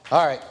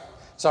All right.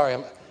 Sorry.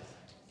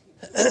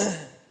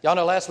 Y'all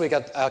know last week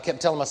I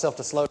kept telling myself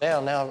to slow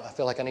down. Now I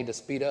feel like I need to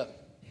speed up.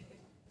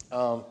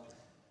 Some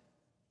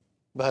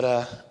of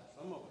us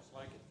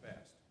like it fast.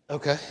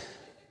 Okay.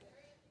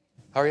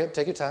 Hurry up.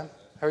 Take your time.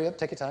 Hurry up.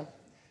 Take your time.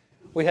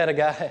 We had a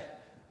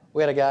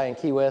guy in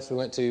Key West we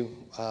went to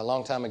a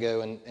long time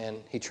ago,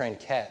 and he trained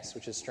cats,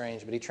 which is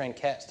strange, but he trained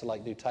cats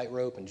to do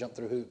tightrope and jump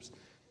through hoops.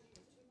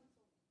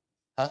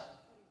 Huh?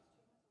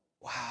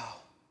 Wow.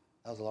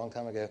 That was a long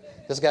time ago.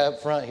 This guy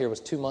up front here was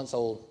 2 months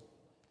old.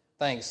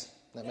 Thanks.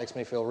 That makes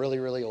me feel really,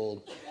 really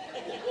old.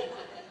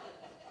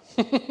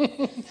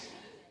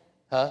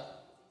 Huh?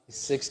 He's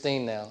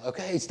 16 now.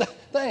 Okay, stop.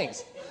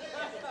 Thanks.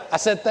 I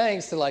said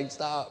thanks to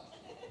stop.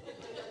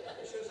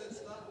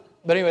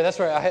 But anyway, that's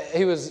where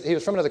he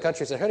was from another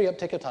country. He said, hurry up,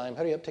 take your time.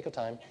 Hurry up, take your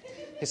time.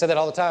 He said that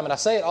all the time. And I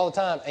say it all the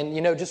time. And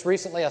just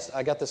recently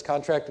I got this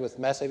contract with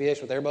Mass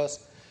Aviation with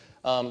Airbus.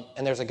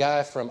 And there's a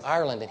guy from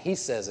Ireland, and he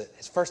says it.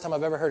 It's the first time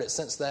I've ever heard it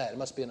since that. It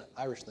must be an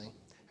Irish thing.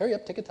 Hurry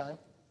up, take your time.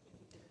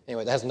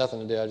 Anyway, that has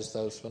nothing to do. I just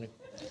thought it was funny.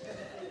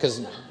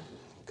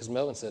 Because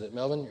Melvin said it.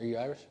 Melvin, are you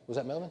Irish? Was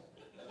that Melvin?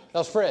 That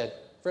was Fred.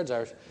 Fred's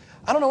Irish.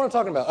 I don't know what I'm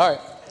talking about. All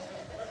right.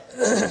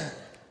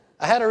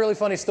 I had a really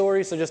funny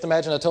story, so just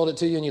imagine I told it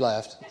to you and you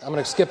laughed. I'm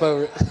going to skip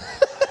over it.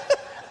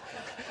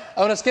 I'm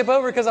going to skip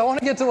over it because I want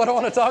to get to what I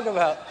want to talk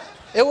about.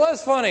 It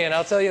was funny, and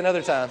I'll tell you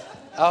another time.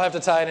 I'll have to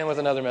tie it in with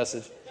another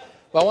message.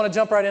 But I want to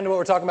jump right into what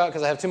we're talking about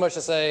because I have too much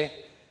to say,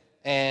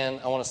 and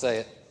I want to say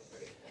it.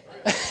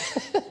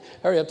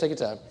 Hurry up, take your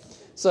time.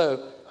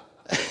 So,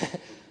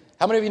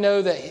 how many of you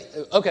know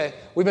that, okay,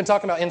 we've been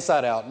talking about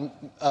Inside Out.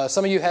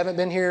 Some of you haven't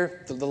been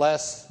here. The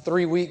last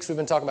 3 weeks we've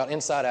been talking about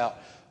Inside Out.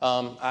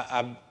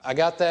 I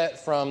got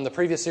that from the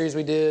previous series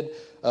we did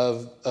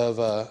of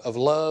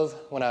love,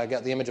 when I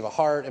got the image of a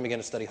heart and began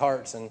to study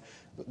hearts. And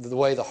the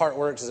way the heart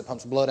works is it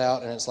pumps blood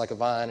out, and it's like a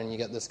vine, and you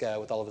got this guy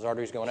with all of his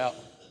arteries going out.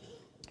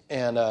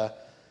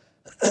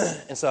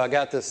 And so I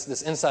got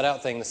this inside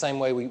out thing, the same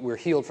way we're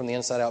healed from the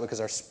inside out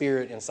because our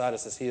spirit inside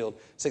us is healed.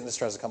 Sickness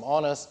tries to come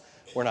on us.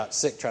 We're not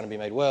sick trying to be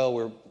made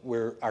well.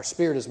 Our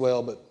spirit is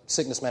well, but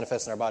sickness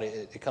manifests in our body.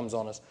 It comes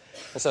on us.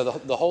 And so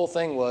the whole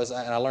thing was,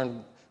 and I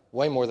learned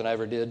way more than I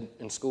ever did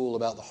in school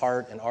about the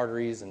heart and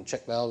arteries and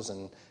check valves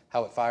and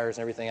how it fires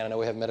and everything. And I know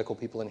we have medical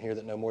people in here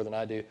that know more than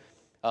I do.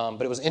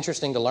 But it was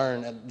interesting to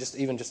learn just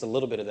a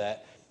little bit of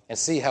that and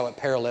see how it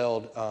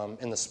paralleled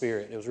in the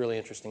spirit. It was really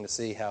interesting to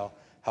see how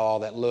all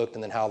that looked,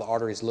 and then how the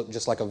arteries look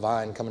just like a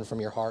vine coming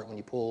from your heart when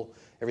you pull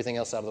everything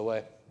else out of the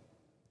way.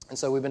 And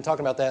so we've been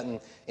talking about that, and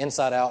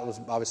Inside Out was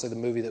obviously the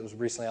movie that was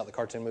recently out, the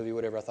cartoon movie,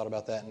 whatever. I thought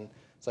about that, and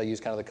so I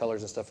used kind of the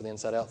colors and stuff for the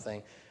Inside Out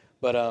thing.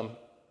 But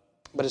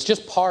it's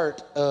just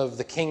part of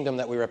the kingdom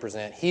that we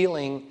represent.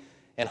 Healing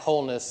and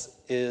wholeness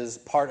is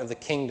part of the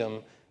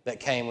kingdom that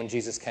came when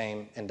Jesus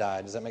came and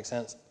died. Does that make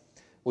sense?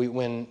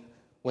 When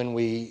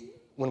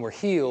we're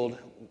healed,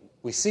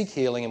 we seek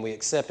healing and we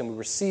accept and we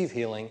receive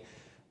healing,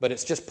 but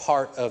it's just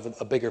part of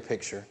a bigger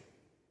picture.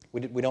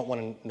 We don't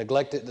want to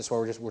neglect it. That's why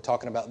we're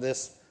talking about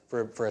this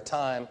for a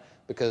time,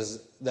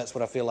 because that's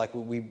what I feel like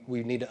we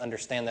need to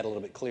understand that a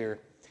little bit clearer.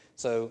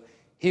 So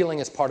healing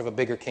is part of a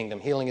bigger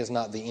kingdom. Healing is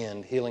not the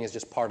end. Healing is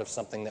just part of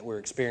something that we're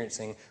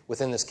experiencing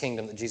within this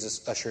kingdom that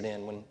Jesus ushered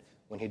in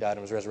when he died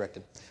and was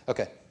resurrected.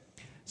 Okay,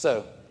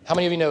 so how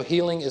many of you know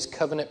healing is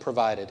covenant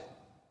provided?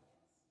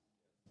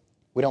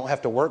 We don't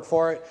have to work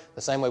for it.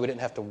 The same way we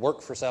didn't have to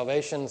work for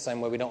salvation, the same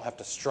way we don't have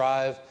to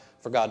strive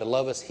for God to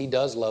love us. He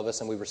does love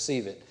us, and we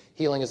receive it.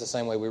 Healing is the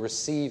same way. We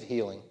receive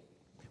healing.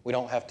 We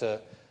don't have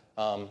to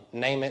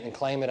name it and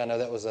claim it. I know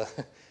that was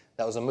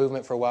a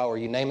movement for a while where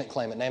you name it,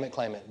 claim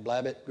it,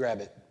 blab it,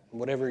 grab it.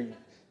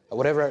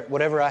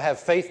 Whatever I have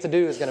faith to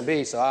do is going to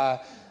be. So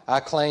I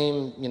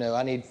claim,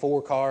 I need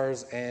 4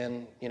 cars,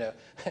 and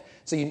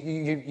so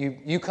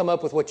you come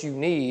up with what you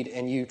need,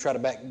 and you try to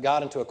back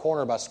God into a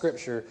corner by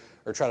Scripture,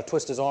 or try to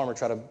twist His arm, or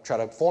try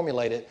to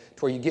formulate it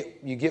to where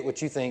you get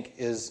what you think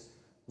is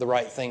the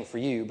right thing for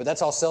you. But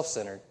that's all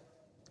self-centered.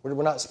 We're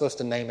not supposed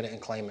to name it and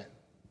claim it.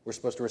 We're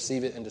supposed to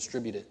receive it and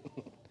distribute it.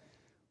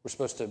 We're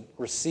supposed to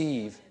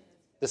receive.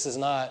 It's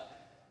not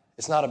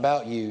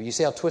about you. You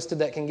see how twisted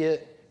that can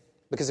get?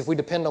 Because if we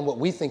depend on what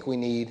we think we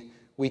need,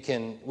 we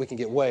can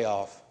get way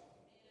off.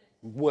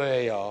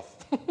 Way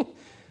off.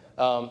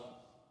 And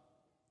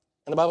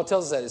the Bible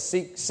tells us that is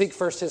seek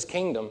first His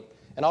kingdom,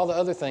 and all the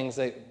other things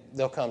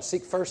they'll come.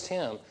 Seek first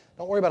Him.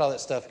 Don't worry about all that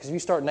stuff, because if you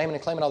start naming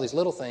and claiming all these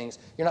little things,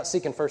 you're not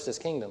seeking first His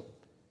kingdom.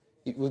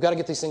 We've got to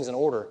get these things in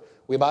order.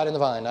 We abide in the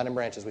vine, not in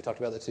branches. We talked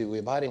about that too. We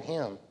abide in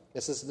Him.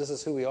 This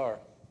is who we are.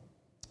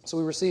 So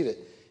we receive it.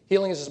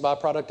 Healing is just a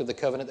byproduct of the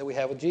covenant that we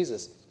have with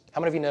Jesus. How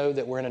many of you know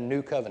that we're in a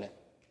new covenant?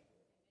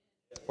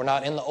 We're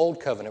not in the old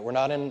covenant. We're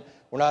not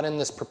in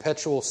this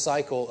perpetual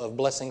cycle of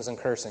blessings and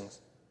cursings.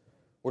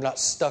 We're not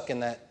stuck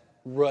in that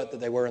rut that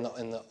they were in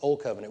the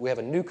old covenant. We have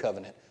a new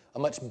covenant, a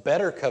much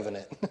better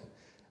covenant.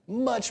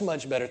 Much,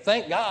 much better.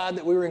 Thank God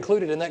that we were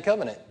included in that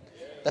covenant.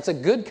 That's a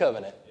good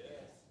covenant.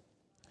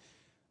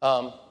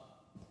 How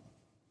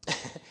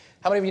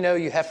many of you know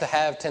you have to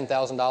have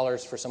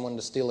 $10,000 for someone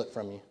to steal it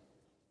from you?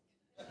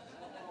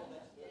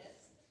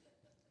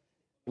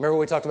 Remember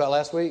what we talked about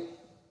last week?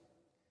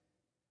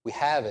 We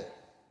have it.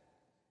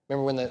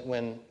 Remember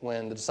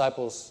when the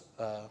disciples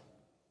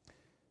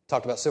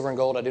talked about silver and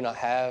gold I do not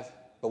have,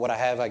 but what I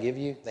have I give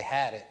you? They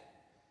had it.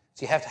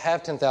 So you have to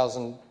have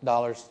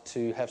 $10,000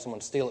 to have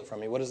someone steal it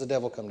from you. What does the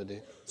devil come to do?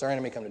 What's our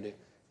enemy come to do?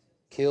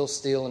 Kill,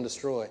 steal, and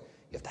destroy.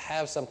 You have to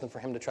have something for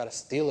him to try to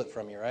steal it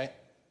from you, right?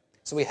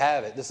 So we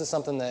have it. This is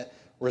something that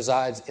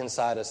resides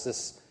inside us,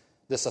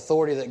 this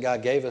authority that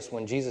God gave us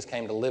when Jesus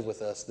came to live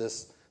with us,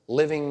 this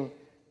living,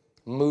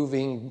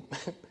 moving,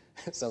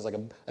 it sounds like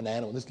an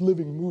animal, this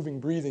living,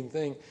 moving, breathing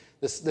thing.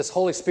 This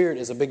Holy Spirit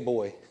is a big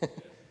boy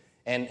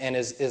and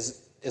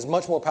is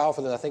much more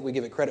powerful than I think we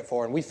give it credit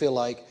for, and we feel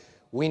like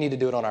we need to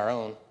do it on our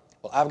own.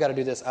 Well, I've got to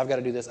do this, I've got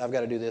to do this, I've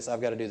got to do this, I've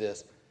got to do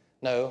this.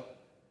 No,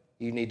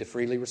 you need to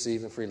freely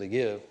receive and freely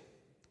give,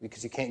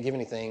 because you can't give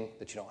anything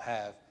that you don't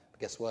have. But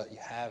guess what? You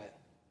have it.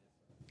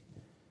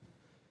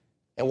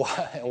 And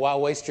why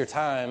waste your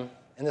time?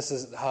 And this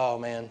is, oh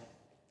man,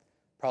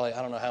 probably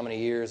I don't know how many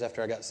years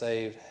after I got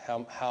saved,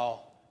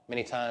 how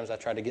many times I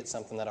tried to get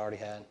something that I already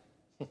had.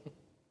 Have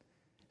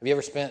you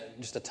ever spent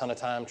just a ton of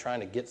time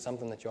trying to get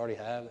something that you already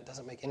have? It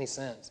doesn't make any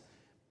sense.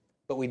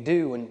 But we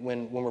do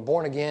when we're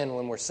born again,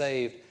 when we're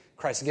saved,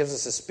 Christ gives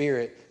us a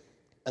spirit,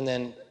 and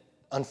then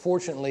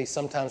unfortunately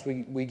sometimes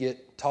we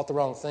get taught the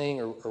wrong thing,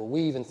 or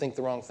we even think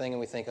the wrong thing, and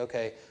we think,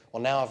 okay,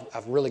 well now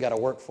I've really got to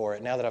work for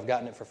it. Now that I've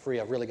gotten it for free,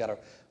 I've really got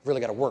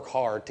to work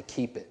hard to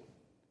keep it.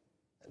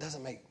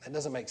 That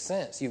doesn't make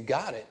sense. You've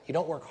got it. You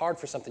don't work hard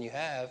for something you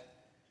have.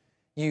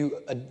 You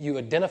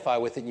identify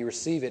with it and you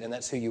receive it, and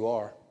that's who you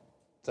are.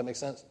 Does that make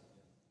sense?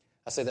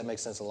 I say that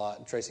makes sense a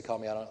lot. Tracy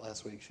called me out on it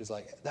last week. She was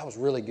like, that was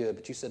really good,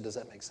 but you said, does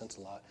that make sense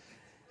a lot?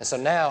 And so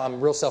now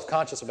I'm real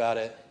self-conscious about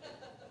it.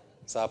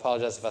 So I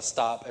apologize if I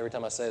stop every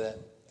time I say that.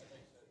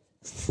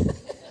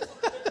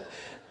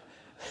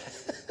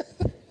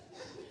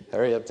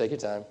 Hurry up, take your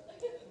time.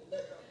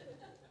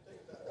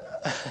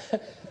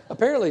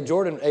 Apparently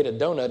Jordan ate a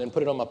donut and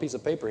put it on my piece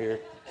of paper here.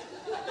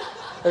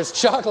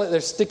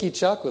 There's sticky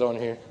chocolate on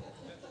here.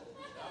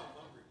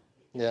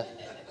 Yeah.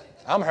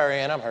 I'm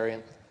hurrying.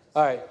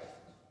 All right.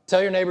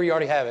 Tell your neighbor you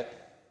already have it.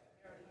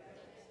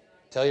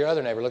 Tell your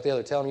other neighbor, look the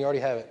other, tell them you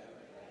already have it.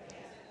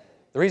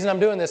 The reason I'm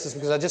doing this is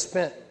because I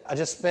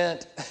just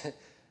spent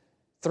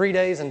 3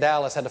 days in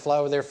Dallas, had to fly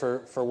over there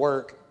for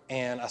work,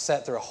 and I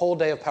sat through a whole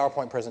day of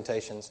PowerPoint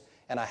presentations,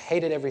 and I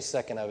hated every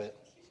second of it.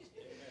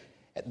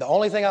 The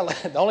only thing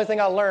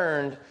I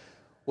learned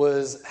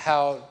was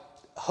how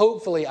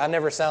hopefully I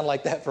never sound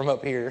like that from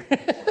up here.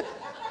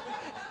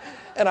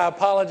 And I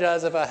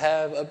apologize if I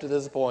have up to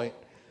this point.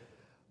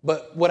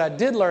 But what I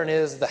did learn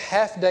is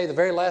the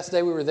very last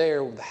day we were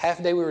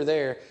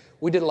there,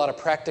 we did a lot of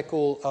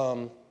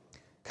practical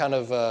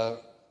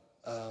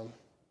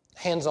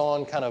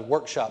hands-on kind of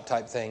workshop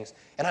type things.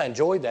 And I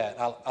enjoyed that.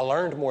 I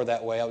learned more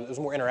that way. It was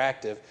more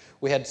interactive.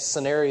 We had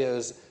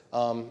scenarios,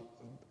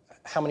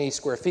 how many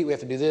square feet we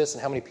have to do this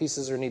and how many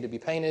pieces need to be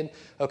painted.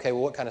 Okay,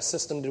 well, what kind of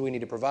system do we need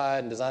to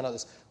provide and design all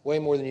this? Way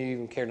more than you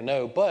even care to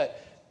know. But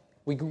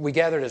we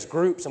gathered as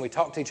groups and we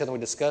talked to each other and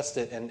we discussed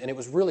it, and it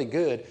was really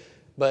good.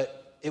 But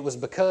it was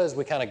because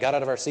we kind of got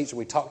out of our seats and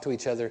we talked to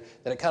each other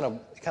that it kind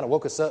of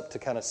woke us up to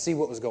kind of see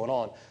what was going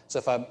on. So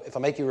if I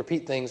make you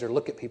repeat things or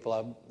look at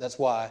people, that's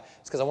why.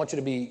 It's because I want you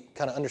to be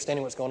kind of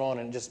understanding what's going on,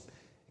 and it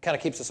kind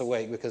of keeps us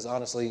awake, because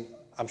honestly,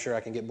 I'm sure I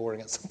can get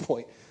boring at some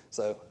point.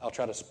 So I'll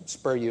try to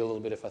spur you a little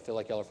bit if I feel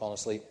like y'all are falling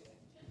asleep.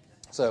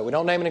 So we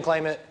don't name it and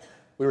claim it.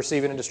 We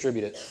receive it and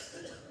distribute it.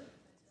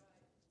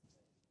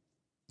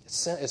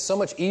 It's so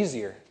much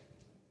easier.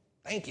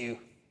 Thank you.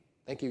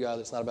 Thank you, God.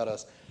 It's not about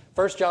us.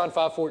 1 John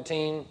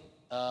 5:14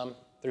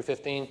 through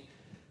 15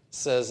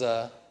 says,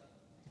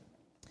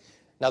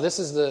 now this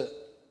is the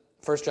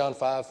 1 John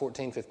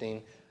 5:14,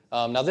 15.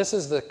 Now this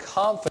is the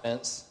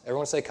confidence,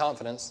 everyone say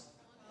confidence,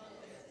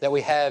 that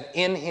we have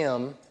in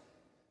Him,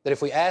 that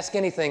if we ask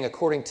anything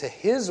according to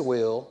His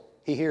will,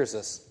 He hears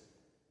us.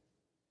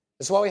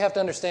 That's why we have to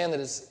understand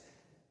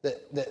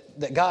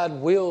that God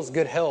wills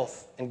good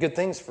health and good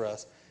things for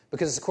us,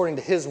 because it's according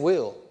to His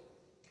will.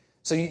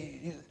 So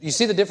you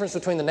see the difference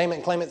between the name it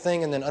and claim it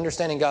thing and then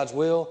understanding God's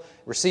will,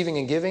 receiving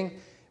and giving?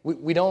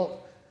 We don't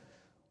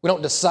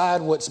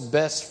decide what's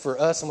best for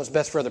us and what's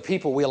best for other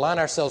people. We align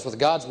ourselves with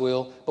God's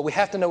will, but we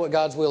have to know what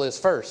God's will is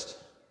first.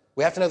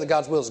 We have to know that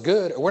God's will is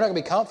good, or we're not going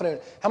to be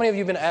confident. How many of you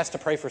have been asked to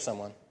pray for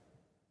someone?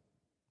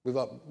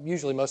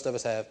 Usually most of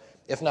us have.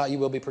 If not, you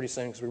will be pretty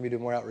soon, because we're going to be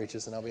doing more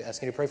outreaches and I'll be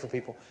asking you to pray for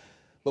people.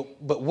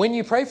 But when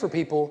you pray for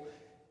people,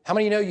 how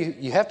many of you know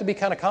you have to be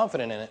kind of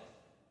confident in it?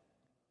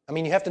 I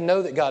mean, you have to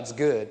know that God's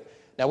good.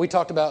 Now, we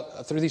talked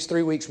about through these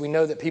 3 weeks, we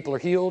know that people are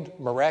healed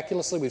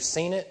miraculously. We've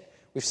seen it.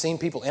 We've seen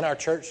people in our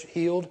church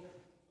healed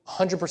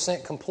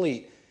 100%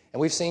 complete. And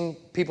we've seen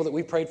people that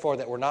we prayed for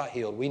that were not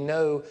healed. We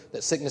know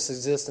that sickness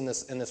exists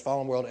in this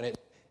fallen world, and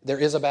there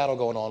is a battle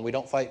going on. We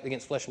don't fight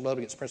against flesh and blood,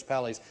 against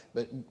principalities,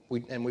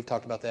 and we've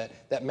talked about that.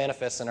 That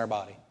manifests in our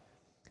body.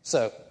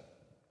 So,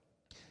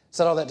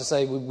 said all that to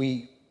say,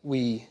 we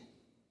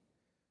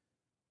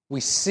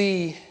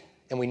see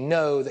and we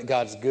know that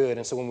God's good.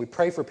 And so when we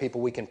pray for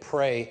people, we can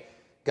pray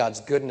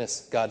God's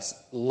goodness, God's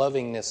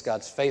lovingness,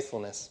 God's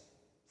faithfulness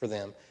for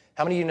them.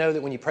 How many of you know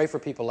that when you pray for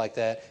people like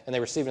that and they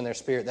receive it in their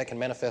spirit, that can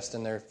manifest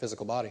in their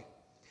physical body?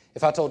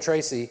 If I told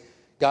Tracy,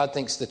 God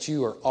thinks that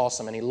you are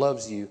awesome and He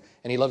loves you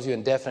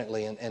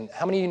indefinitely, and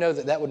how many of you know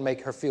that that would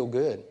make her feel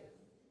good?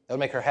 That would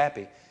make her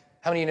happy.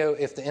 How many of you know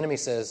if the enemy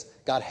says,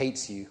 God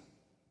hates you,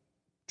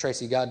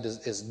 Tracy, God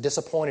is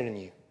disappointed in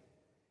you?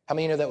 How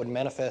many of you know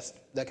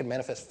that could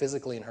manifest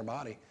physically in her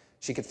body?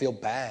 She could feel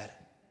bad.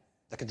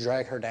 That could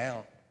drag her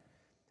down.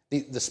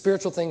 The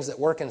spiritual things that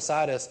work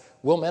inside us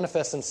will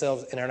manifest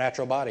themselves in our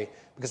natural body.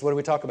 Because what do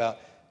we talk about?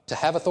 To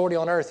have authority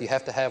on earth, you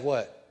have to have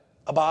what?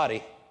 A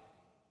body.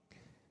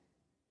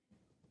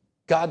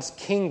 God's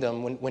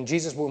kingdom,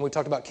 when we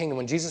talked about kingdom,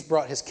 when Jesus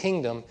brought His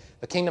kingdom,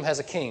 a kingdom has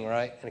a king,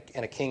 right?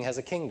 And a king has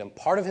a kingdom.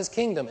 Part of His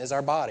kingdom is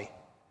our body.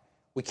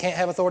 We can't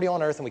have authority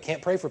on earth and we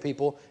can't pray for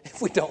people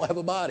if we don't have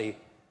a body.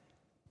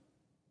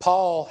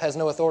 Paul has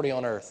no authority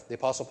on earth, the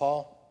Apostle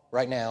Paul,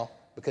 right now,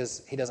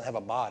 because he doesn't have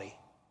a body.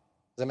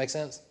 Does that make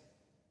sense?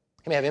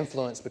 He may have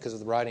influence because of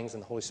the writings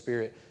and the Holy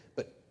Spirit,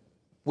 but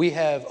we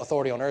have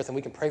authority on earth and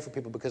we can pray for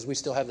people because we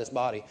still have this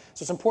body.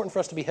 So it's important for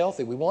us to be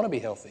healthy. We want to be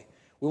healthy.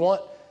 We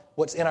want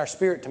what's in our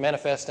spirit to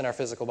manifest in our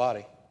physical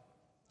body.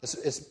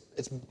 It's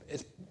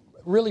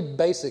really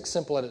basic,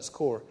 simple at its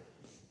core.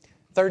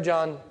 3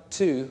 John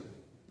 2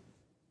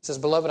 says,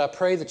 Beloved, I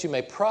pray that you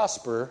may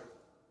prosper.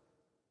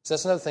 So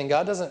that's another thing.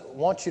 God doesn't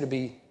want you to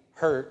be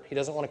hurt. He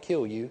doesn't want to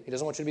kill you. He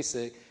doesn't want you to be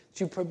sick. That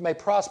you may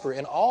prosper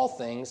in all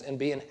things and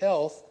be in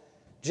health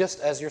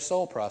just as your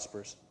soul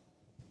prospers.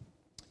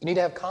 You need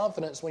to have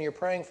confidence when you're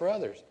praying for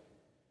others.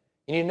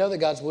 You need to know that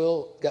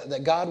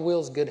God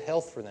wills good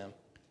health for them,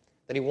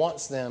 that He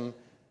wants them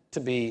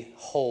to be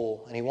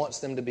whole, and He wants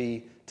them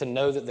to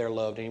know that they're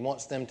loved, and He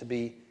wants them to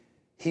be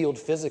healed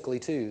physically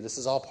too. This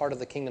is all part of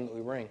the kingdom that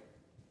we bring.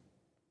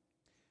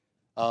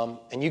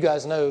 And you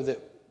guys know that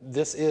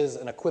this is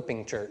an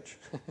equipping church.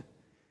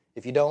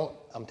 If you don't,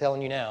 I'm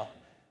telling you now,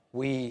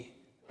 we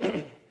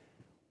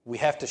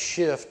have to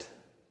shift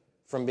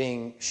from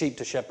being sheep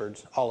to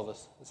shepherds, all of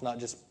us. It's not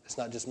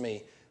just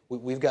me.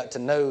 We've got to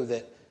know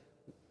that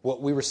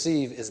what we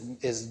receive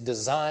is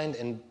designed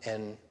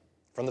and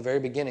from the very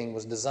beginning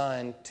was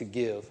designed to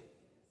give.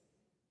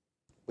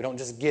 We don't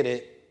just get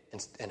it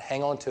and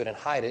hang on to it and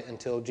hide it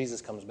until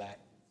Jesus comes back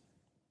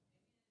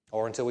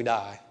or until we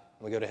die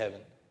and we go to heaven.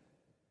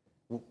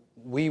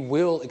 We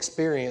will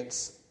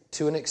experience,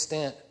 to an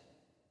extent,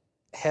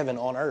 heaven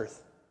on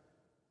earth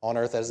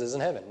as it is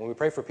in heaven. When we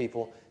pray for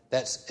people,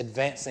 that's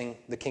advancing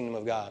the kingdom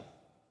of God.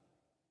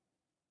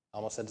 I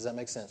almost said, does that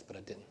make sense? But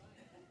I didn't.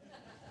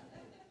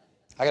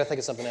 I got to think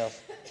of something else.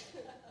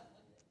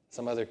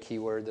 Some other key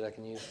word that I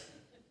can use.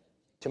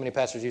 Too many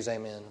pastors use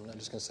amen. I'm not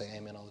just going to say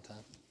amen all the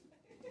time.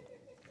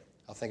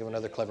 I'll think of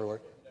another clever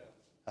word.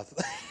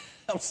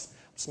 I'm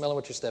smelling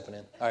what you're stepping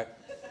in. All right.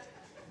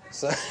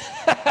 So,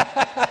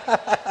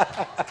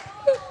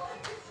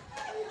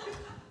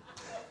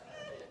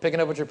 picking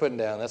up what you're putting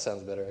down. That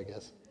sounds better, I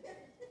guess.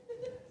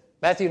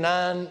 Matthew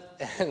 9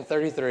 and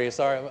 33.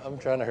 Sorry, I'm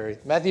trying to hurry.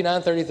 Matthew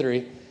 9,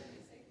 33.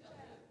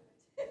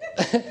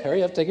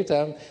 Hurry up, take your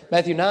time.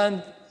 Matthew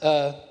 9,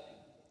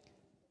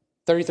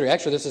 33.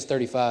 Actually, this is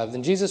 35.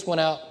 Then Jesus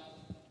went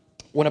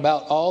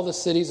about all the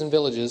cities and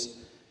villages,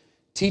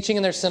 teaching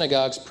in their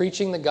synagogues,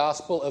 preaching the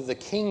gospel of the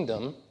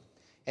kingdom,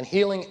 and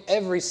healing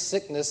every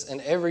sickness and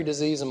every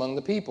disease among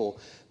the people.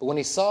 But when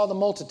He saw the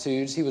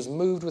multitudes, He was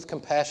moved with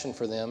compassion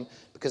for them,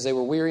 because they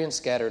were weary and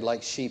scattered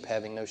like sheep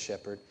having no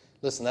shepherd.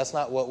 Listen, that's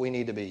not what we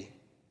need to be.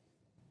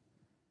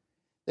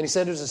 Then He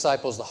said to His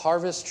disciples, The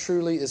harvest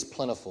truly is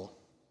plentiful,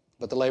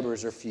 but the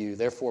laborers are few.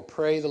 Therefore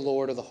pray the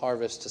Lord of the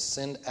harvest to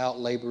send out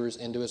laborers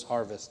into His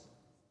harvest.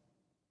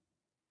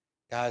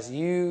 Guys,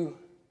 you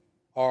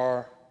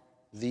are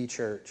the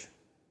church.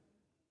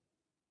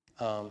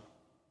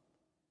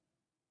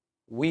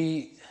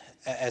 We,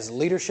 as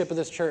leadership of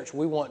this church,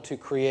 we want to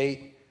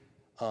create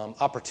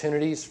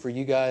opportunities for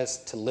you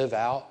guys to live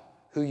out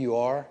who you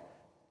are,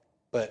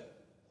 but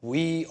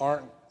we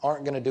aren't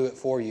going to do it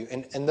for you.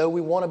 And though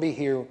we want to be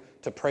here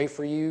to pray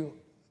for you,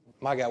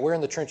 my God, we're in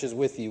the trenches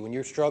with you. When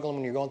you're struggling,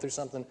 when you're going through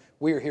something,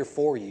 we are here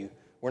for you.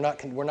 We're not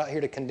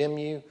here to condemn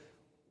you.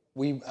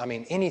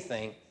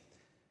 Anything.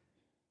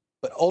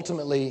 But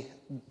ultimately,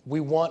 we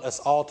want us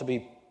all to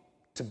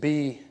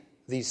be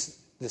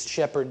this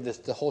shepherd,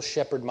 the whole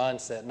shepherd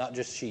mindset, not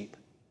just sheep.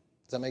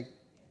 Does that make?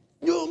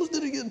 You almost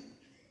did it again.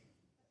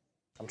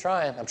 I'm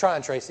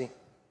trying, Tracy. I'm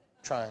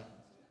trying.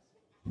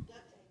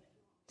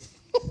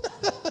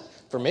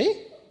 For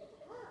me?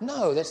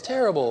 No, that's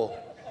terrible.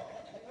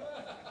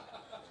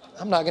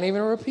 I'm not going to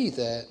even repeat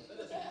that.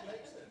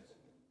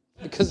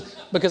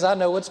 Because I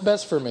know what's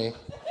best for me.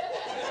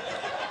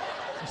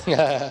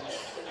 God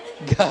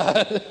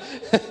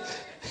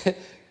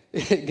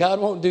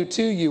won't do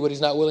to you what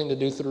He's not willing to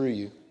do through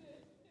you.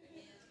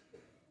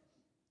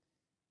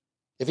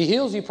 If He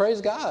heals you,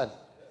 praise God.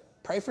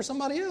 Pray for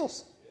somebody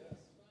else.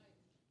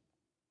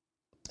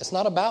 It's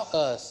not about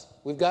us.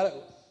 We've got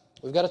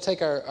to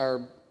take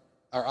our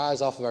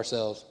eyes off of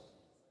ourselves.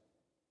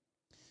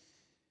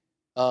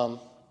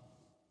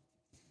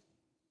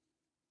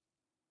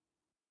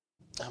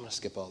 I'm going to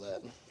skip all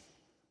that.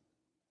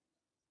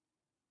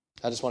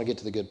 I just want to get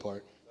to the good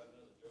part.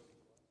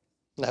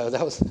 No,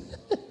 that was...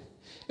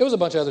 It was a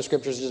bunch of other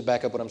scriptures to just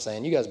back up what I'm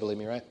saying. You guys believe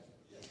me, right?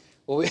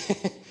 Well,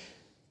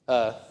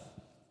 let's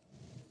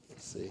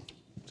see.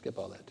 Skip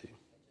all that, too.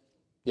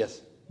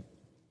 Yes?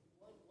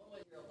 One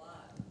way you're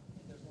alive,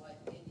 if there's life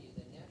in you,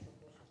 then natural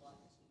course of life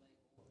is to make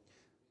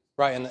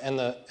more. Right,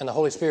 and the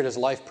Holy Spirit is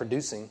life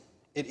producing.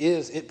 It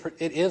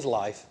is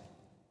life.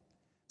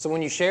 So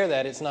when you share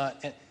that, it's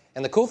not...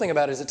 And the cool thing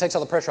about it is it takes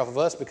all the pressure off of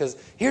us, because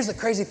here's the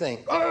crazy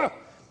thing.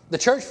 The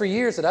church for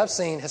years that I've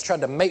seen has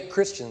tried to make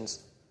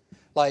Christians.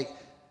 Like,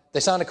 they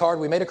signed a card,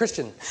 we made a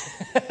Christian.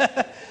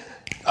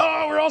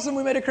 Oh, we're awesome,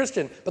 we made a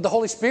Christian. But the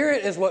Holy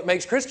Spirit is what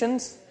makes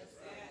Christians.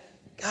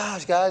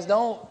 Gosh, guys,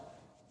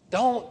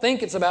 don't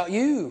think it's about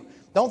you.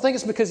 Don't think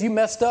it's because you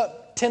messed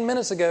up 10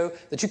 minutes ago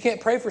that you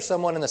can't pray for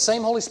someone and the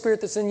same Holy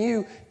Spirit that's in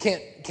you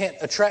can't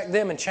attract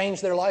them and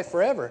change their life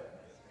forever.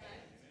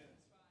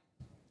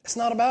 It's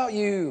not about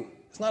you.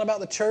 It's not about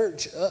the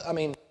church,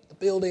 the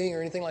building or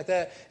anything like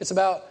that. It's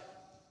about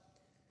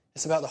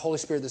the Holy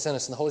Spirit that's in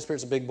us, and the Holy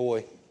Spirit's a big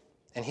boy,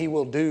 and He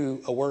will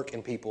do a work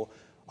in people.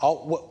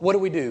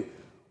 What do?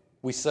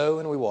 We sow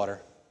and we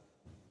water.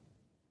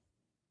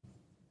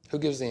 Who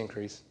gives the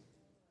increase?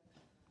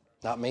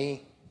 Not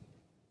me.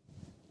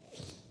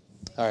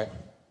 All right.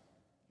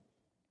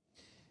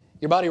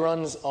 Your body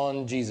runs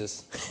on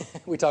Jesus.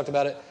 We talked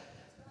about it.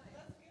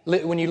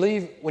 When you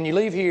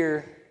leave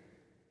here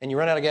and you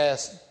run out of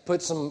gas,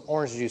 put some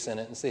orange juice in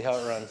it and see how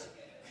it runs.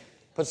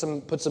 Put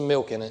some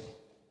milk in it.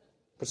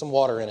 Put some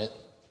water in it.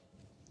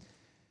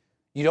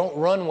 You don't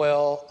run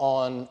well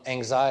on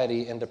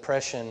anxiety and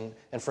depression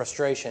and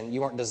frustration.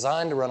 You weren't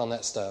designed to run on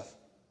that stuff.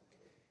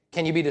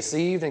 Can you be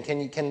deceived, and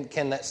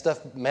can that stuff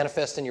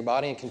manifest in your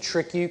body and can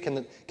trick you? Can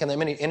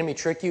the enemy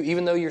trick you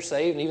even though you're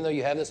saved and even though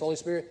you have this Holy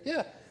Spirit?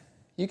 Yeah.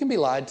 You can be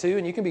lied to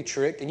and you can be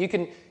tricked, and you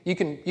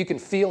can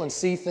feel and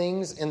see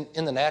things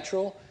in the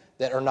natural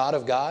that are not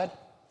of God.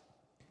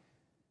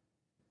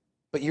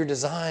 But you're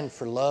designed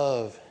for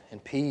love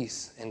and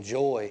peace and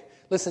joy.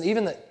 Listen,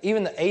 even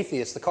the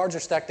atheists, the cards are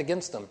stacked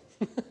against them.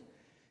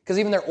 Because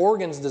even their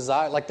organs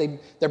desire,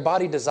 their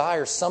body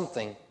desires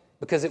something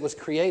because it was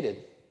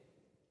created.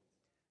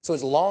 So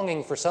it's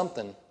longing for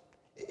something.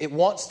 It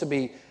wants to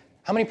be.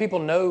 How many people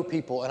know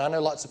people, and I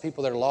know lots of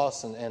people that are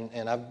lost,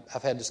 and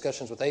I've had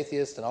discussions with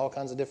atheists and all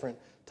kinds of different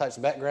types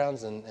of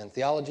backgrounds and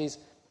theologies,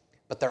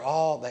 but they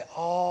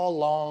all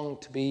long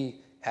to be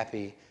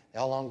happy. They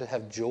all long to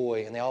have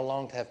joy, and they all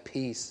long to have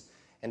peace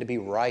and to be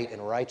right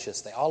and righteous.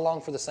 They all long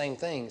for the same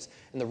things.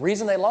 And the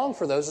reason they long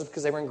for those is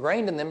because they were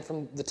ingrained in them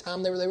from the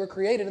time they were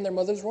created in their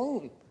mother's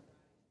womb.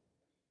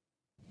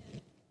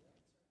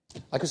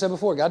 Like we said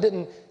before, God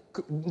didn't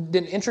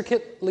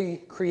intricately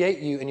create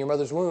you in your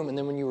mother's womb, and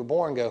then when you were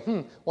born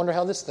go, wonder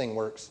how this thing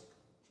works.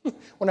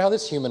 Wonder how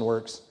this human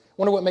works.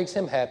 Wonder what makes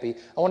him happy.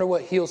 I wonder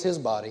what heals his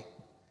body.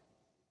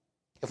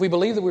 If we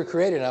believe that we're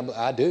created, and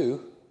I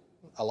do,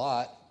 a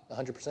lot,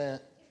 100%,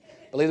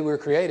 believe that we were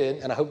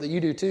created, and I hope that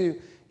you do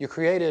too, you're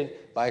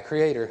created by a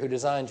creator who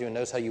designed you and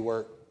knows how you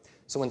work.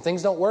 So when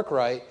things don't work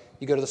right,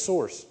 you go to the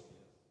source.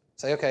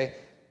 Say, okay,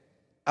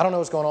 I don't know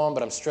what's going on,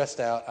 but I'm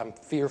stressed out. I'm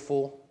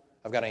fearful.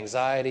 I've got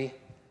anxiety.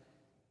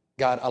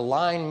 God,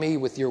 align me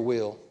with your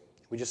will.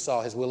 We just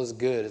saw his will is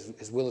good.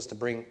 His will is to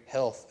bring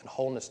health and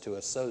wholeness to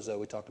us. Sozo,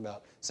 we talked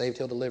about. Saved,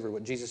 healed, delivered,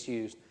 what Jesus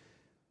used.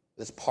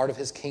 It's part of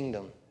his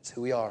kingdom. It's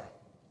who we are.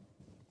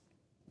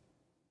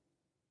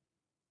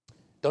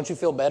 Don't you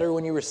feel better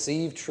when you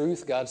receive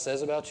truth God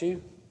says about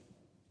you?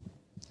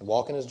 And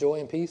walk in his joy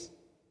and peace?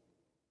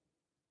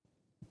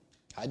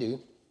 I do.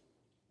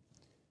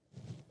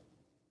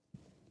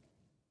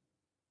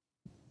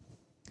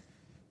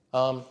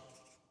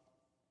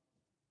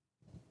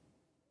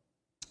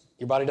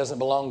 Your body doesn't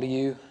belong to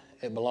you.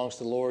 It belongs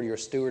to the Lord. You're a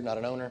steward, not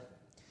an owner.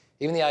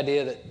 Even the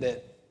idea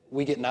that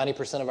we get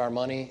 90% of our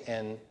money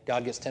and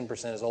God gets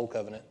 10% is old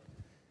covenant.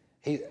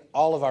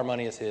 All of our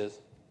money is his.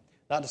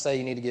 Not to say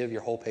you need to give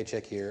your whole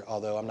paycheck here,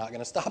 although I'm not going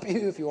to stop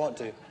you if you want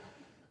to.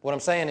 What I'm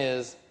saying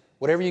is,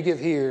 whatever you give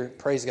here,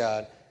 praise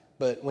God.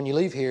 But when you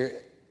leave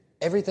here,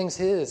 everything's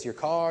his. Your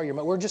car,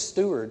 we're just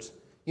stewards.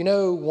 You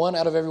know, 1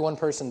 out of every 1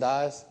 person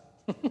dies.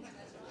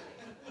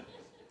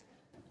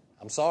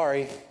 I'm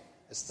sorry.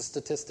 It's the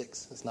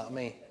statistics. It's not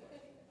me.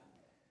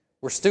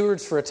 We're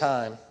stewards for a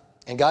time.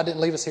 And God didn't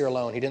leave us here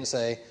alone. He didn't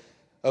say,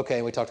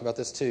 okay, we talked about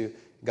this too.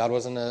 God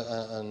wasn't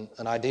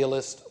an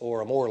idealist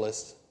or a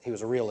moralist. He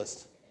was a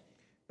realist.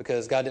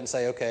 Because God didn't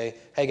say, okay,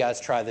 hey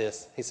guys, try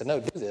this. He said, no,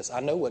 do this.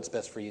 I know what's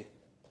best for you.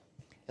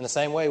 In the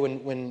same way,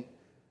 when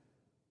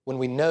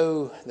we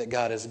know that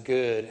God is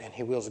good and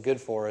he wills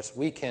good for us,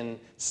 we can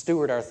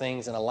steward our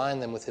things and align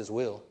them with his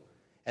will.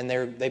 And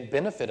they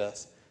benefit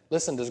us.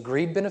 Listen, does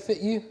greed benefit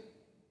you?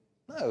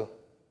 No,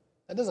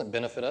 that doesn't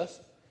benefit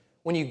us.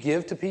 When you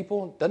give to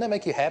people, doesn't that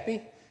make you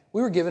happy?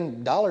 We were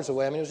giving dollars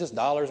away. It was just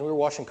dollars, and we were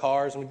washing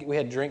cars, and we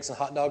had drinks and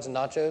hot dogs and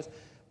nachos.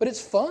 But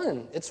it's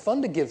fun. It's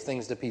fun to give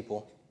things to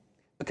people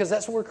because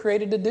that's what we're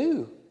created to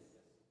do.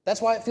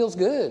 That's why it feels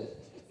good.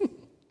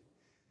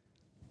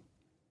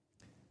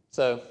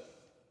 So,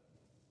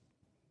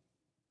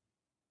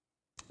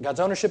 God's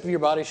ownership of your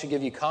body should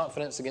give you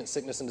confidence against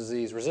sickness and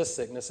disease. Resist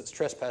sickness. It's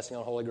trespassing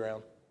on holy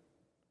ground.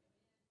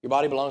 Your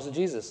body belongs to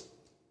Jesus.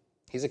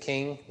 He's a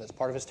king. That's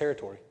part of his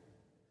territory.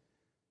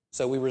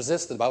 So we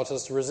resist. The Bible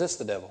tells us to resist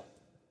the devil.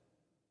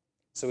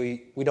 So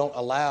we don't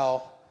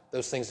allow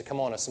those things to come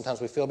on us.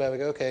 Sometimes we feel bad. We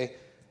go, okay,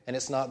 and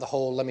it's not the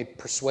whole, let me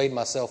persuade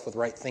myself with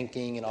right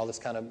thinking and all this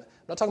kind of, I'm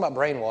not talking about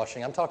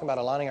brainwashing. I'm talking about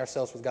aligning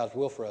ourselves with God's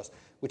will for us.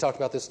 We talked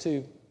about this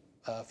too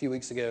a few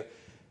weeks ago.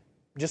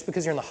 Just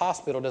because you're in the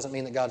hospital doesn't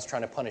mean that God's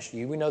trying to punish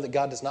you. We know that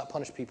God does not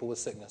punish people with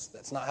sickness.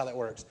 That's not how that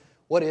works.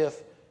 What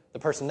if the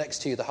person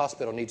next to you at the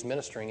hospital needs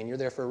ministering and you're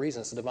there for a reason?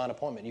 It's a divine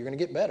appointment. You're going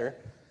to get better,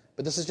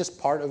 but this is just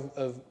part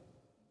of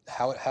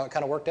how it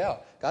kind of worked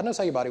out. God knows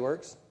how your body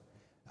works.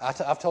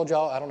 I've told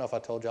y'all, I don't know if I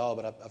told y'all,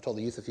 but I've told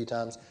the youth a few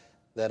times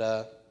that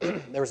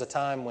there was a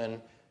time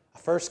when I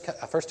first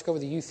took over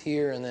the youth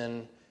here and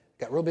then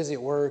got real busy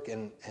at work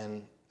and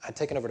I'd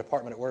taken over a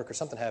department at work or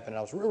something happened and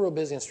I was real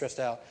busy and stressed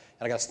out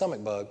and I got a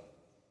stomach bug.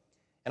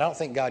 And I don't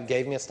think God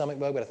gave me a stomach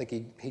bug, but I think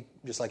he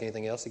just like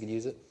anything else, he could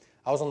use it.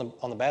 I was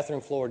on the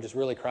bathroom floor just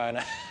really crying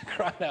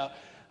out,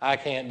 I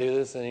can't do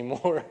this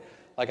anymore.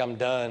 Like I'm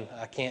done.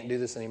 I can't do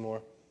this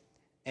anymore.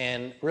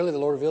 And really the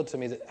Lord revealed to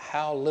me that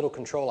how little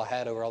control I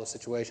had over all the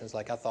situations.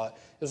 Like I thought,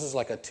 this was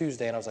like a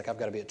Tuesday, and I was like, I've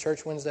got to be at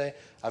church Wednesday.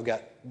 I've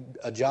got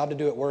a job to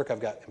do at work. I've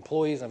got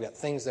employees, and I've got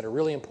things that are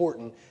really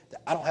important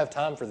that I don't have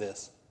time for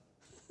this.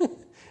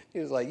 He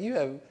was like, you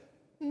have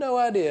no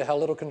idea how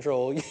little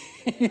control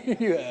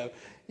you have.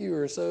 You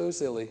are so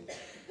silly.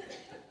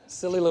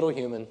 Silly little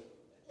human.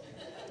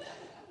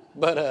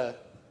 But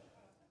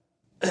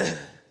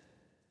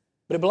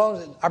it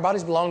belongs. Our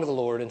bodies belong to the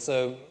Lord, and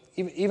so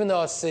even though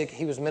I was sick,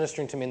 He was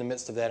ministering to me in the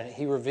midst of that, and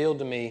He revealed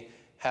to me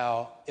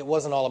how it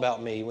wasn't all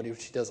about me, what He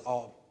does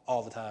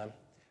all the time.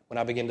 When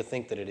I begin to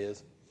think that it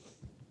is,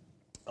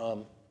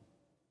 we're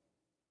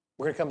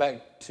going to come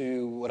back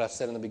to what I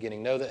said in the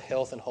beginning. Know that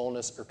health and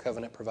wholeness are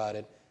covenant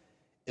provided.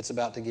 It's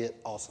about to get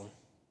awesome.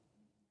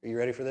 Are you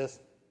ready for this?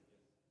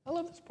 I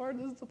love this part.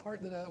 This is the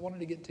part that I wanted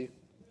to get to.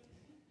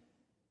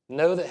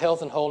 Know that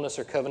health and wholeness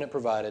are covenant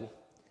provided. If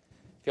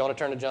you want to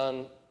turn to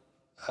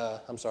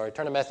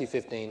turn to Matthew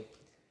 15.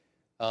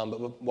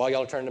 But while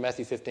y'all are turning to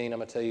Matthew 15, I'm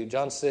going to tell you,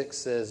 John 6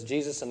 says,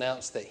 Jesus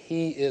announced that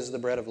He is the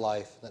bread of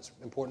life. That's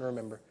important to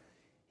remember.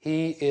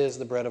 He is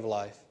the bread of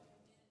life.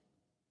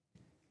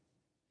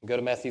 Go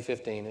to Matthew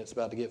 15. It's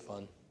about to get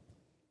fun.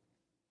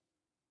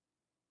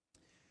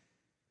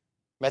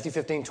 Matthew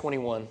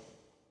 15:21.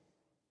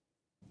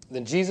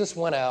 Then Jesus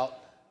went out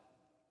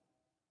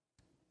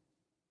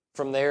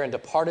from there and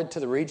departed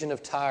to the region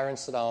of Tyre and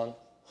Sidon.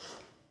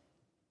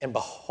 And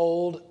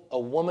behold, a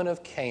woman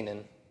of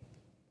Canaan.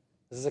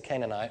 This is a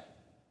Canaanite.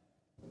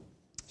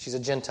 She's a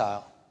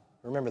Gentile.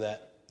 Remember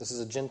that. This is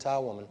a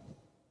Gentile woman.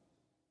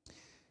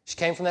 She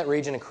came from that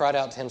region and cried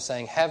out to Him,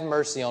 saying, have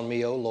mercy on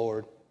me, O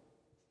Lord.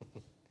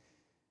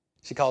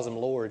 She calls Him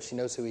Lord. She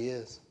knows who He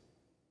is.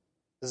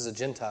 This is a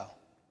Gentile.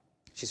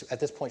 At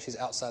this point, she's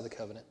outside the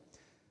covenant.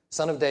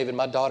 Son of David,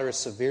 my daughter is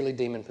severely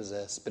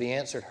demon-possessed. But He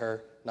answered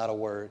her not a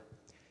word.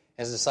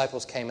 And His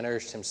disciples came and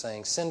urged Him,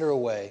 saying, send her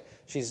away.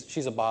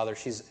 She's a bother.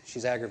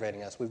 She's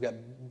aggravating us. We've got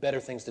better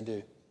things to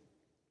do.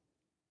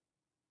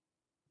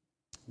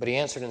 But He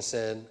answered and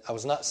said, I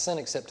was not sent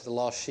except to the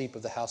lost sheep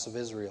of the house of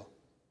Israel.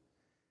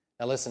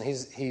 Now listen,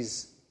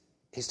 he's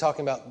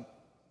talking about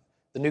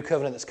the new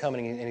covenant that's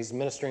coming, and He's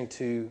ministering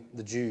to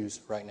the Jews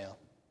right now.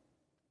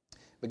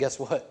 But guess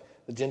what?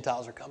 The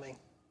Gentiles are coming.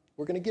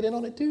 We're going to get in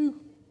on it too.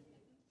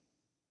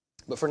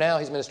 But for now,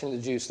 He's ministering to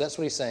the Jews. So that's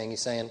what He's saying.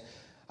 He's saying,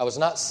 I was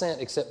not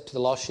sent except to the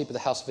lost sheep of the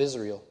house of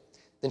Israel.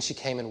 Then she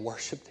came and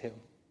worshiped Him.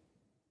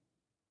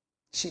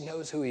 She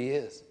knows who He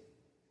is.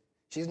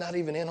 She's not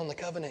even in on the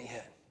covenant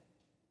yet.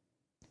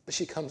 But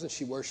she comes and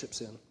she worships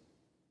Him.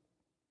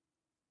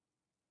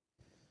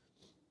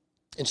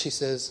 And she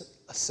says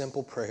a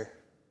simple prayer.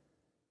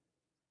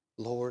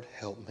 Lord,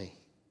 help me.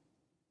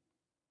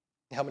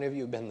 How many of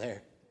you have been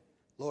there?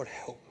 Lord,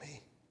 help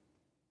me.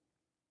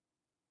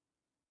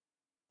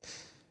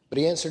 But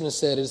He answered and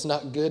said, it is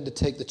not good to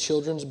take the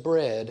children's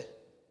bread,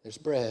 there's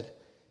bread,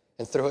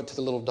 and throw it to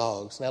the little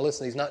dogs. Now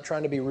listen, He's not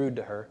trying to be rude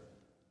to her.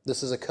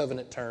 This is a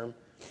covenant term.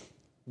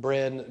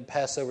 Bread,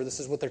 Passover, this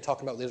is what they're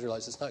talking about with the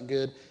Israelites. It's not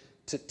good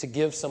to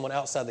give someone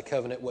outside the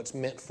covenant what's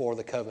meant for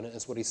the covenant,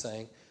 is what He's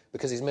saying.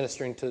 Because He's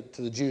ministering to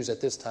the Jews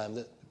at this time.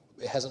 That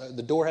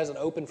the door hasn't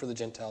opened for the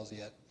Gentiles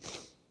yet.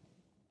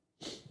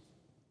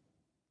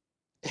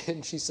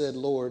 And she said,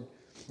 Lord,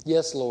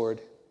 yes,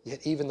 Lord, yet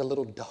even the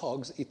little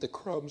dogs eat the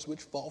crumbs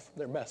which fall from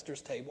their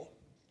master's table.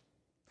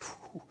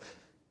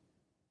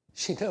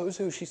 She knows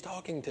who she's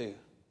talking to.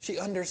 She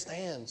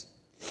understands.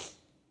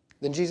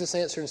 Then Jesus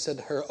answered and said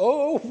to her,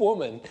 oh,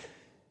 woman,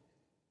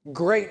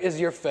 great is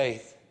your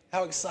faith.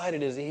 How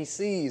excited is He? He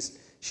sees.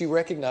 She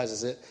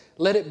recognizes it.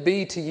 Let it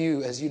be to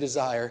you as you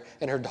desire.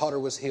 And her daughter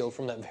was healed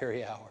from that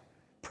very hour.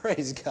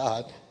 Praise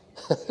God.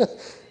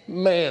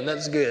 Man,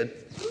 that's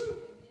good.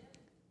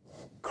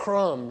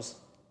 Crumbs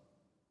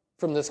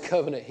from this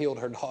covenant healed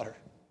her daughter.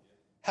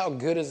 How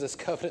good is this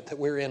covenant that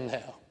we're in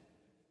now?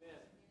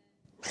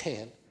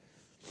 Man.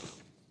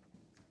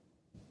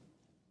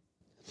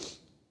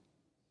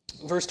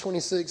 Verse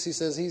 26, he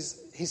says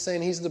he's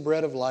saying he's the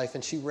bread of life,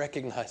 and she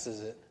recognizes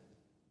it.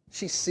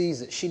 She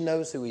sees it. She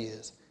knows who he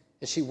is,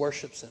 and she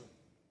worships him.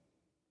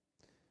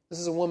 This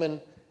is a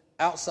woman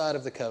outside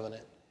of the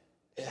covenant.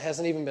 It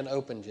hasn't even been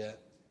opened yet.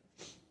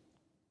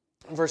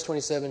 In verse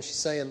 27, she's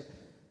saying,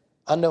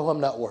 I know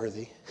I'm not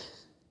worthy.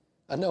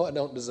 I know I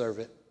don't deserve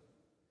it,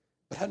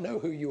 but I know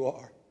who you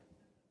are.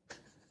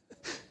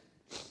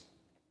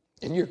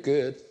 And you're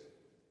good.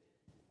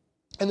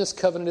 And this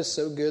covenant is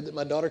so good that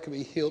my daughter can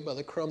be healed by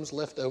the crumbs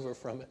left over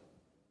from it.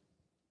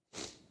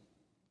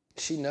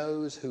 She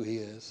knows who he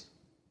is.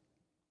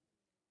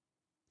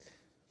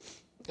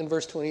 In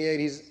verse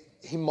 28,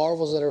 he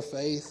marvels at her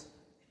faith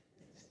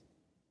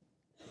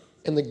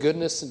and the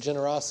goodness and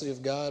generosity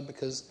of God,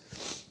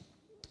 because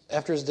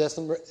after his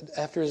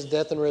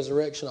death and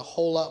resurrection, a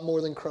whole lot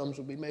more than crumbs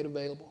will be made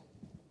available.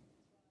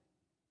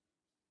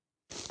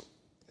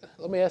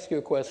 Let me ask you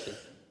a question.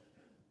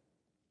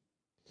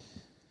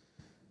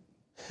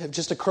 If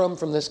just a crumb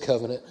from this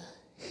covenant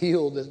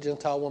healed this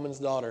Gentile woman's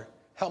daughter,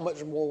 how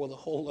much more will the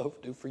whole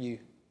loaf do for you?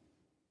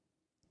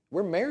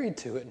 We're married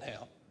to it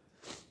now.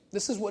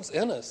 This is what's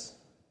in us.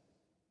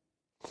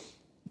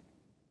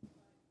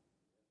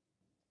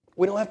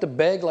 We don't have to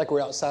beg like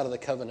we're outside of the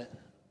covenant,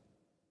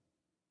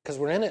 because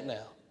we're in it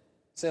now.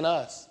 It's in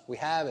us. We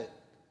have it.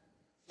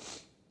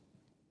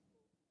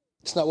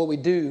 It's not what we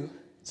do.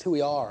 It's who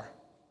we are.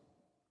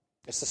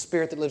 It's the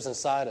Spirit that lives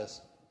inside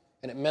us,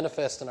 and it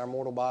manifests in our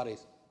mortal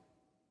bodies.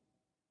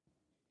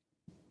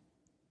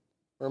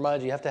 I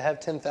remind you, you have to have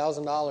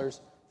 $10,000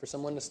 for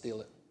someone to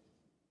steal it.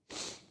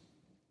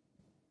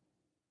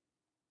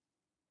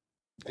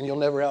 And you'll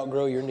never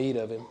outgrow your need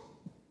of him.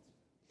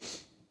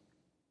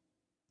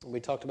 We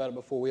talked about it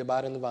before. We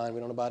abide in the vine. We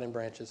don't abide in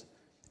branches.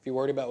 If you're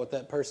worried about what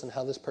that person,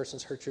 how this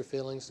person's hurt your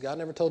feelings, God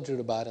never told you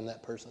to abide in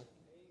that person.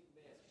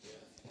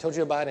 He told you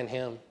to abide in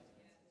him.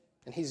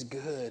 And he's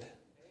good.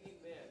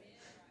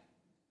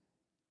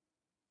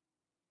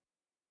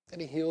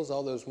 And he heals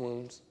all those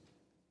wounds.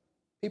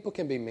 People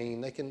can be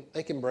mean. They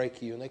can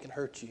break you and they can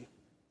hurt you.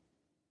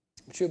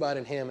 But you abide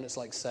in him, and it's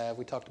like salve.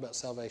 We talked about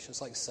salvation.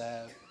 It's like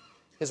salve.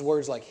 His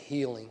word's like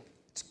healing.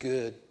 It's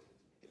good.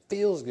 It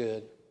feels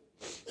good.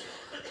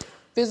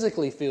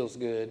 Physically feels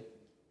good.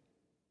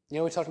 You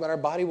know, we talked about our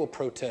body will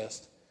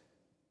protest.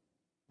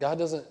 God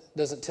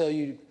doesn't tell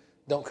you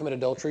don't commit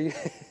adultery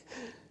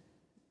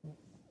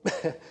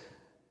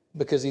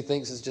because he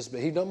thinks it's just,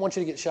 he doesn't want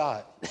you to get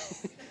shot.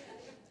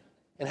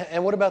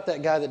 And what about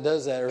that guy that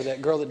does that, or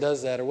that girl that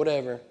does that, or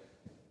whatever?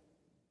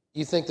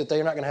 You think that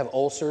they're not going to have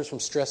ulcers from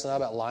stressing out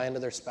about lying to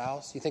their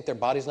spouse? You think their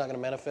body's not going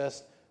to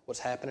manifest what's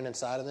happening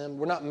inside of them?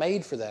 We're not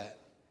made for that.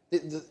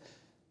 The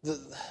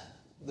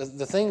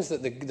things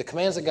that the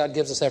commands that God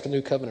gives us after the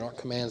new covenant aren't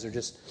commands.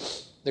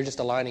 They're just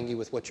aligning you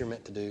with what you're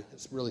meant to do.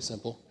 It's really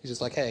simple. He's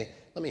just like, hey,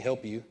 let me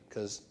help you,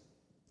 because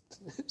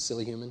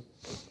silly human,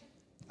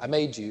 I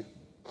made you.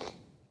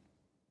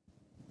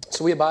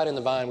 So we abide in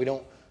the vine. We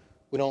don't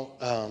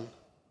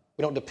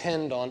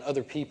depend on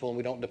other people, and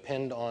we don't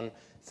depend on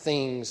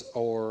things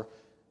or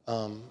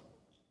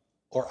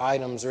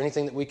items or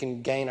anything that we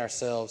can gain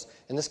ourselves.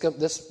 And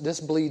this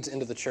bleeds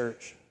into the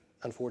church,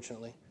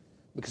 unfortunately,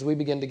 because we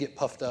begin to get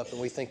puffed up and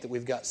we think that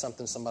we've got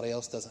something somebody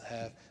else doesn't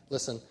have.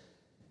 Listen,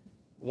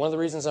 one of the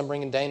reasons I'm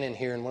bringing Dana in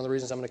here, and one of the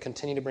reasons I'm going to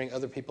continue to bring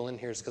other people in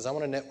here, is because I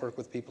want to network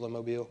with people in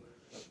Mobile.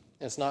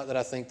 And it's not that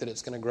I think that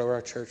it's going to grow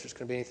our church, it's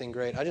going to be anything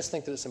great. I just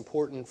think that it's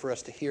important for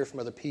us to hear from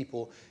other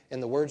people,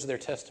 and the words of their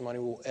testimony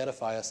will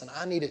edify us. And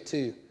I need it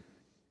too.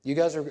 You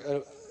guys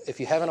are, if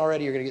you haven't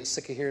already, you're going to get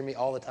sick of hearing me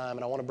all the time,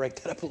 and I want to break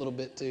that up a little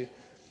bit too.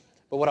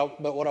 But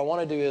what I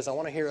want to do is I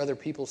want to hear other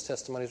people's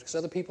testimonies, because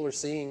other people are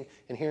seeing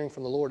and hearing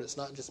from the Lord. It's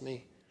not just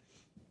me.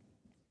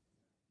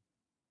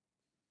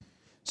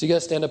 So you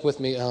guys stand up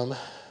with me.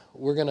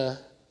 We're gonna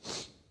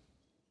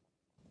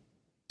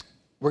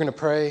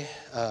pray.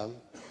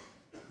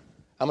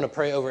 I'm going to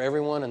pray over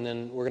everyone, and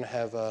then we're going to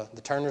have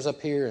the Turners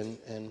up here,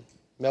 and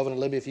Melvin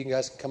and Libby, if you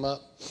guys can come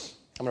up.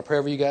 I'm going to pray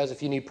over you guys.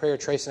 If you need prayer,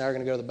 Tracy and I are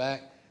going to go to the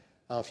back.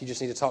 If you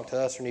just need to talk to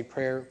us or need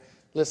prayer,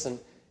 listen,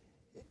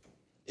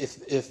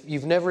 if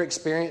you've never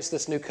experienced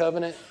this new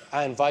covenant,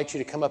 I invite you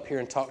to come up here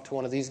and talk to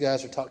one of these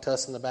guys or talk to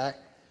us in the back.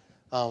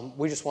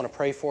 We just want to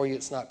pray for you.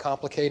 It's not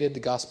complicated. The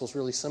gospel's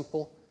really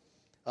simple,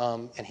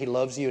 and he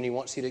loves you, and he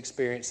wants you to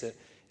experience it.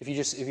 If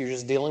you're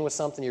just dealing with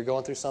something, you're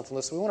going through something,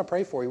 listen, we want to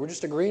pray for you. We're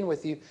just agreeing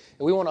with you,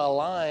 and we want to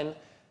align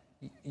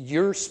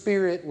your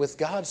spirit with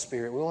God's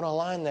spirit. We want to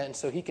align that, and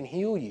so he can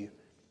heal you.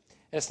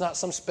 And it's not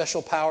some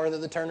special power that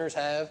the Turners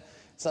have.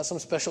 It's not some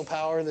special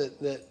power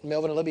that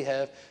Melvin and Libby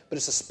have, but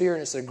it's a spirit,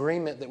 it's an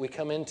agreement that we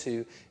come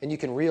into, and you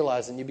can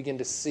realize it, and you begin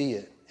to see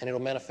it, and it'll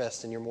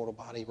manifest in your mortal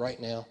body right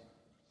now.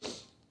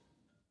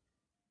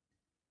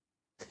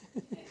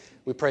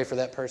 We pray for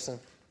that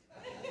person.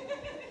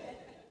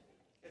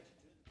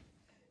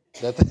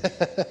 That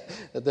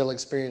they'll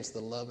experience the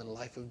love and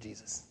life of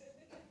Jesus.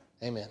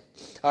 Amen.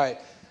 All right.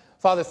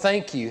 Father,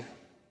 thank you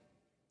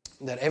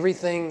that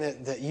everything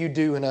that you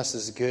do in us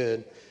is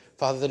good.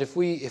 Father, that if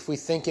we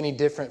think any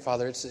different,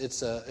 Father,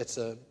 it's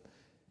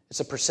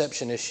a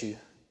perception issue.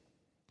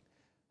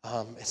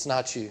 It's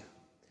not you.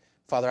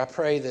 Father, I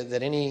pray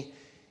that any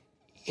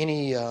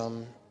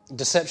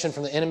deception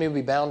from the enemy would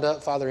be bound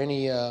up. Father,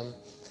 any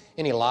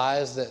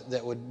lies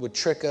that would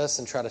trick us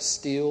and try to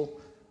steal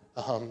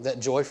that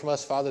joy from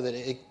us, Father,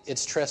 that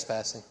it's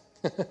trespassing.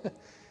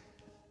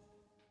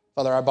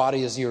 Father, our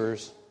body is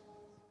yours.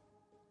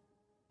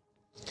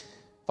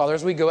 Father,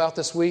 as we go out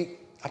this week,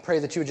 I pray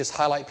that you would just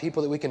highlight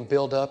people that we can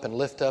build up and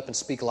lift up and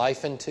speak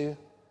life into.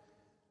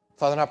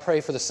 Father, and I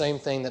pray for the same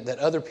thing, that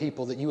other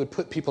people, that you would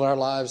put people in our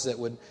lives that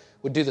would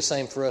do the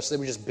same for us. They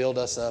would just build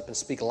us up and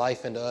speak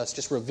life into us.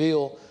 Just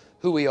reveal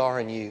who we are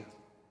in you.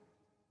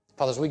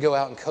 Father, as we go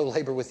out and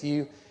co-labor with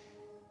you,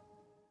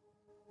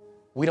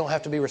 we don't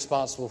have to be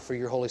responsible for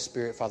your Holy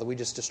Spirit, Father. We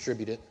just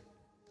distribute it.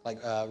 Like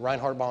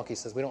Reinhard Bonnke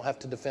says, we don't have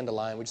to defend a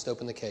lion. We just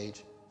open the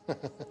cage.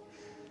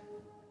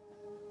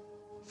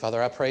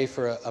 Father, I pray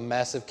for a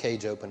massive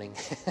cage opening.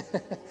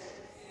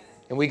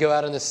 And we go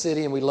out in the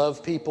city and we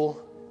love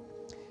people,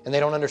 and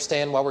they don't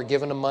understand why we're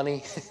giving them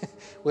money.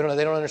 They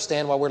don't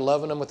understand why we're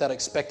loving them without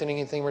expecting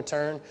anything in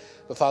return.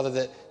 But Father,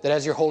 that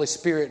as your Holy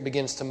Spirit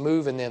begins to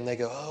move in them, they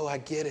go, oh, I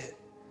get it.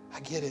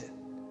 I get it.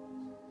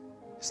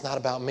 It's not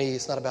about me.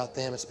 It's not about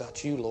them. It's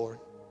about you, Lord.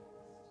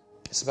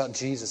 It's about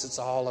Jesus. It's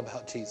all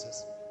about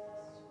Jesus.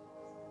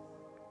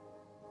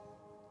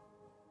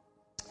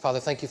 Father,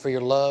 thank you for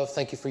your love.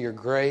 Thank you for your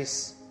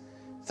grace.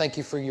 Thank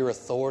you for your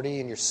authority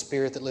and your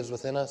Spirit that lives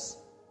within us.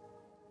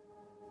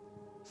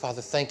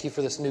 Father, thank you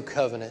for this new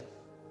covenant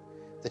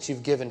that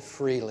you've given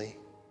freely.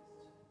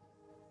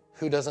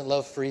 Who doesn't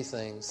love free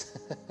things?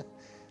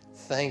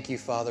 Thank you,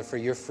 Father, for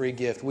your free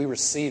gift. We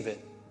receive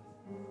it.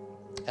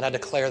 And I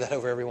declare that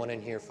over everyone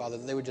in here, Father,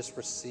 that they would just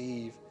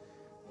receive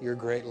your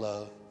great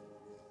love.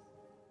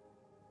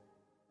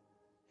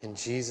 In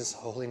Jesus'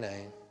 holy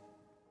name,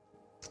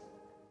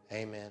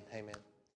 amen. Amen.